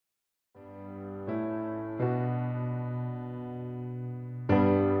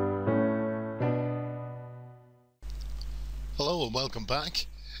Hello and welcome back.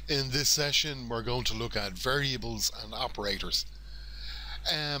 In this session we're going to look at variables and operators.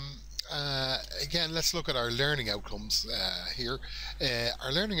 Again, let's look at our learning outcomes here.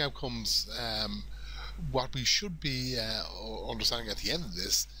 Our learning outcomes, what we should be understanding at the end of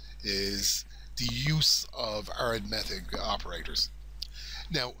this is the use of arithmetic operators.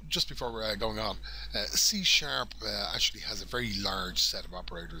 Now, just before we're going on, C# actually has a very large set of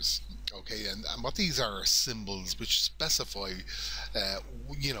operators. Okay, and what these are symbols which specify,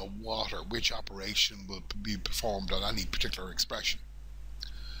 what or which operation will be performed on any particular expression.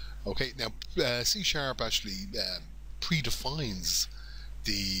 Okay, now C# actually predefines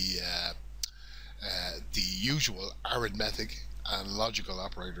the usual arithmetic and logical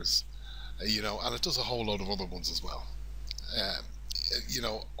operators, and it does a whole load of other ones as well.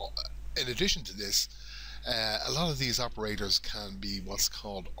 In addition to this, a lot of these operators can be what's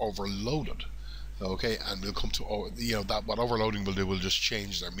called overloaded. Okay, and we'll come to that. What overloading will do will just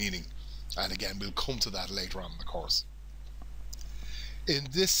change their meaning, and again we'll come to that later on in the course. In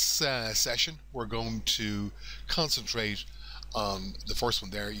this session, we're going to concentrate on the first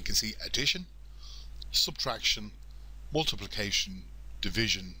one there. You can see addition, subtraction, multiplication,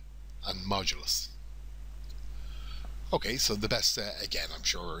 division, and modulus. Okay, so the best, again, I'm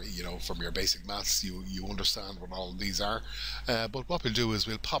sure, from your basic maths, you understand what all of these are. But what we'll do is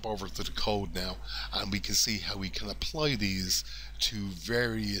we'll pop over to the code now, and we can see how we can apply these to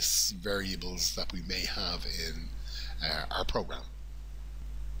various variables that we may have in our program.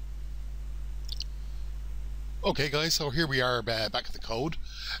 Okay guys, so here we are back at the code.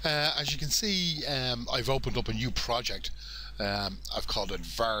 As you can see, I've opened up a new project. I've called it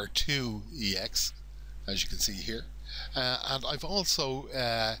var2ex, as you can see here. And I've also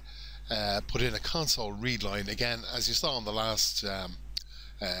put in a console read line. Again, as you saw in the last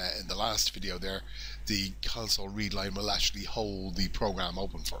video there, the console read line will actually hold the program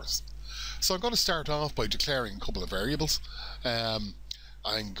open for us. So I'm going to start off by declaring a couple of variables.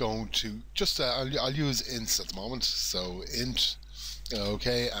 I'm going to just I'll use ints at the moment. So int,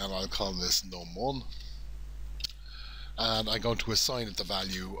 okay, and I'll call this num1, and I'm going to assign it the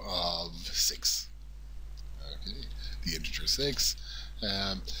value of 6. Okay, the integer 6.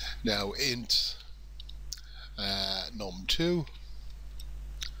 Now int num2,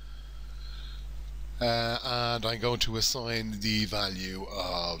 and I'm going to assign the value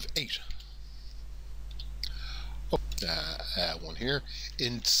of 8. One here,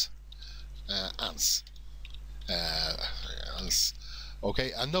 int ans.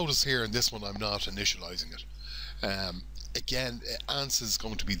 Okay, and notice here in this one I'm not initializing it. Again, ans is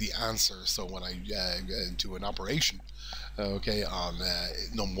going to be the answer, so when I do an operation, okay, on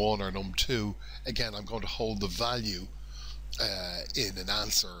num1 or num2, again I'm going to hold the value in an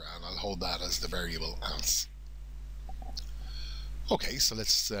answer, and I'll hold that as the variable ans. Okay, so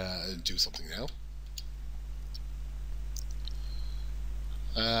let's do something now.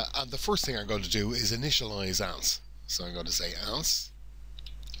 And the first thing I'm going to do is initialize ans. So I'm going to say ans.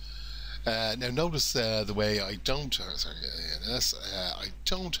 Now notice the way I don't I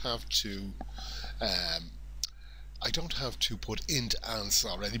don't have to put int ans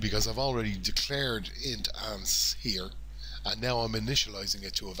already, because I've already declared int ans here, and now I'm initializing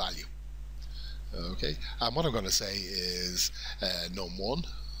it to a value. Okay, and what I'm going to say is num1,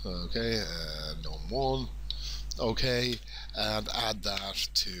 okay, num1, okay, and add that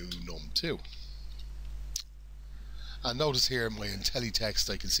to num2. And notice here in my IntelliText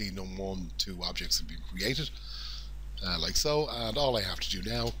I can see num1, 2 objects have been created, like so, and all I have to do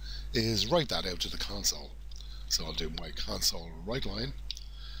now is write that out to the console. So I'll do my console writeLine,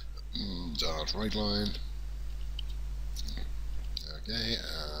 dot writeLine, okay,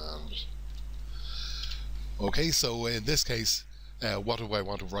 and okay, so in this case, what do I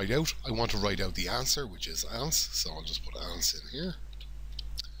want to write out? I want to write out the answer, which is ans, so I'll just put ans in here.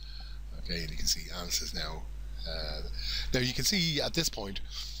 Okay, and you can see ans is now. Now you can see at this point,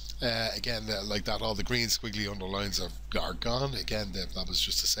 again, like that, all the green squiggly underlines are gone. Again, that was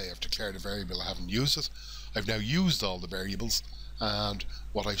just to say I've declared a variable, I haven't used it. I've now used all the variables, and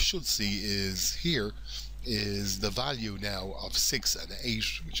what I should see is here is the value now of 6 and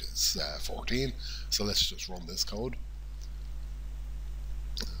 8, which is 14. So let's just run this code.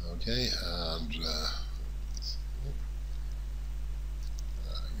 Okay, and you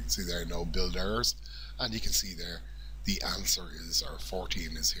can see there no build errors, and you can see there the answer is, or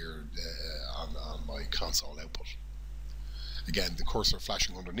 14 is here on my console output. Again, the cursor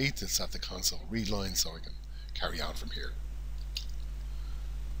flashing underneath, it's at the console read line, so I can carry on from here.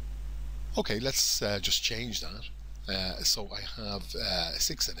 Okay, let's just change that. So I have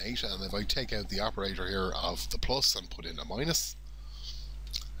 6 and 8, and if I take out the operator here of the plus and put in a minus,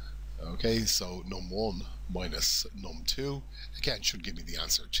 okay, so num1 minus num2, again, should give me the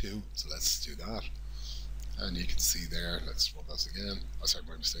answer 2, so let's do that. And you can see there, let's run this again, oh sorry,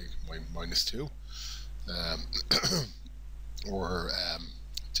 my mistake, minus 2, or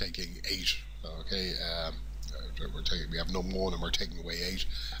taking 8, okay, we have num1 and we're taking away 8,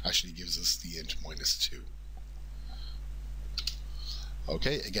 actually gives us the int minus 2.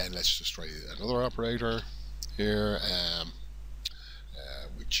 Okay, again, let's just try another operator here,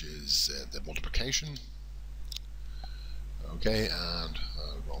 which is the multiplication. Okay, and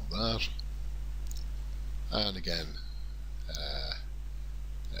run that. And again,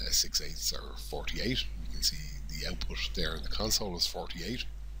 6 eighths are 48. You can see the output there in the console is 48.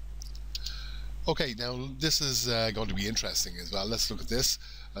 Okay, now this is going to be interesting as well. Let's look at this.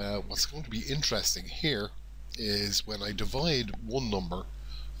 What's going to be interesting here is when I divide one number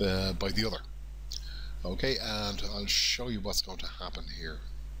by the other. Okay, and I'll show you what's going to happen here.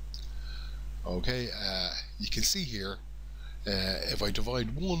 Okay, you can see here, if I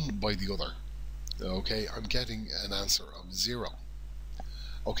divide one by the other, okay, I'm getting an answer of 0.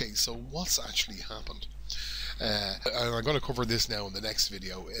 Okay, so what's actually happened? And I'm going to cover this now in the next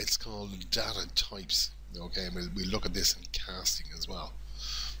video. It's called data types. Okay, and we'll look at this in casting as well,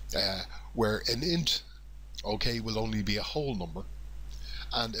 where an int, okay, will only be a whole number,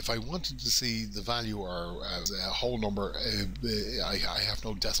 and if I wanted to see the value or a whole number, I have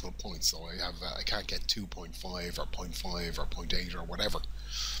no decimal points, so I can't get 2.5 or 0.5 or 0.8 or whatever.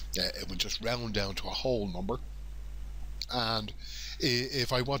 It would just round down to a whole number, and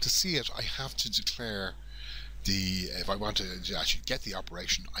if I want to see it, I have to declare if I want to actually get the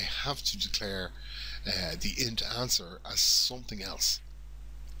operation, I have to declare the int answer as something else.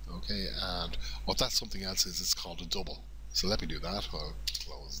 Okay, and what that something else is, it's called a double. So let me do that. I'll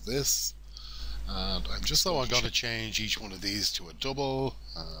close this, and I'm going to change each one of these to a double.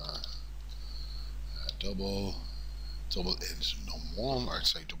 Double int num1, or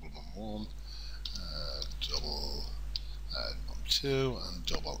say double num1, double num2, and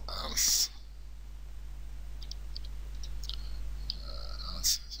double ans.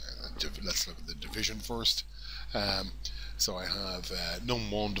 Let's look at the division first. So I have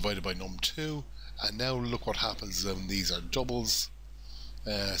num1 divided by num2, and now look what happens when these are doubles.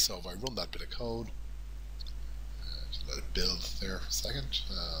 So if I run that bit of code, just let it build there for a second,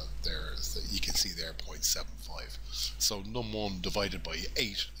 you can see there 0.75. So num1 divided by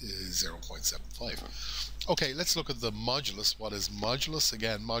 8 is 0.75. Okay, let's look at the modulus. What is modulus?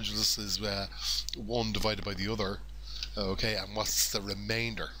 Again, modulus is 1 divided by the other. Okay, and what's the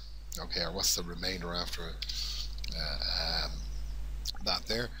remainder? Okay, or what's the remainder after that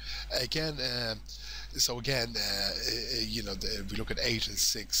there? Again, so again, you know, if we look at 8 and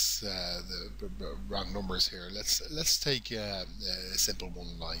 6, the wrong numbers here. Let's take a simple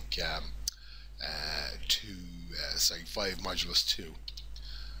one like 5 modulus 2.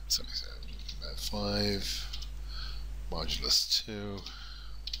 So 5 modulus 2.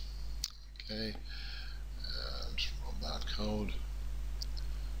 Okay, and run that code.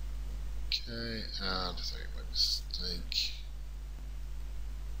 Okay, and sorry, my mistake.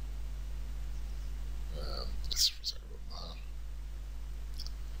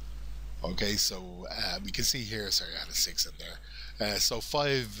 Okay, so we can see here, sorry, I had a 6 in there. So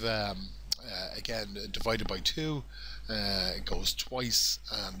 5, again, divided by 2, it goes twice,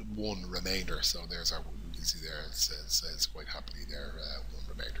 and 1 remainder. So there's our, you can see there, it's quite happily there,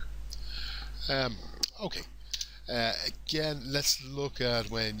 1 remainder. Okay. Again, let's look at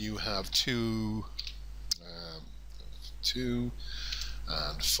when you have 2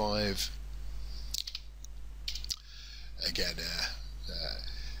 and 5. Again,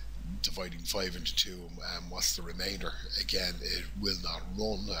 dividing 5 into 2, and what's the remainder? Again, it will not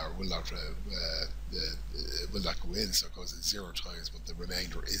run, or will not go in, so it goes in 0 times, but the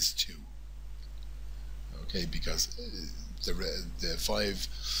remainder is 2. Okay, because the 5,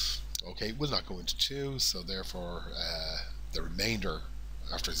 okay, will not go into 2, so therefore the remainder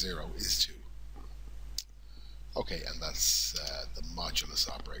after 0 is 2. Okay, and that's the modulus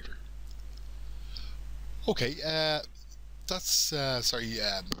operator. Okay, that's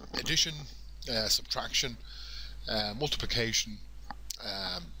addition, subtraction, multiplication,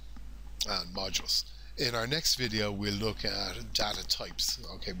 and modulus. In our next video, we'll look at data types.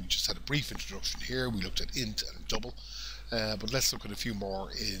 Okay, we just had a brief introduction here. We looked at int and double. But let's look at a few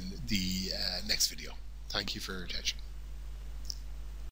more in the next video. Thank you for your attention.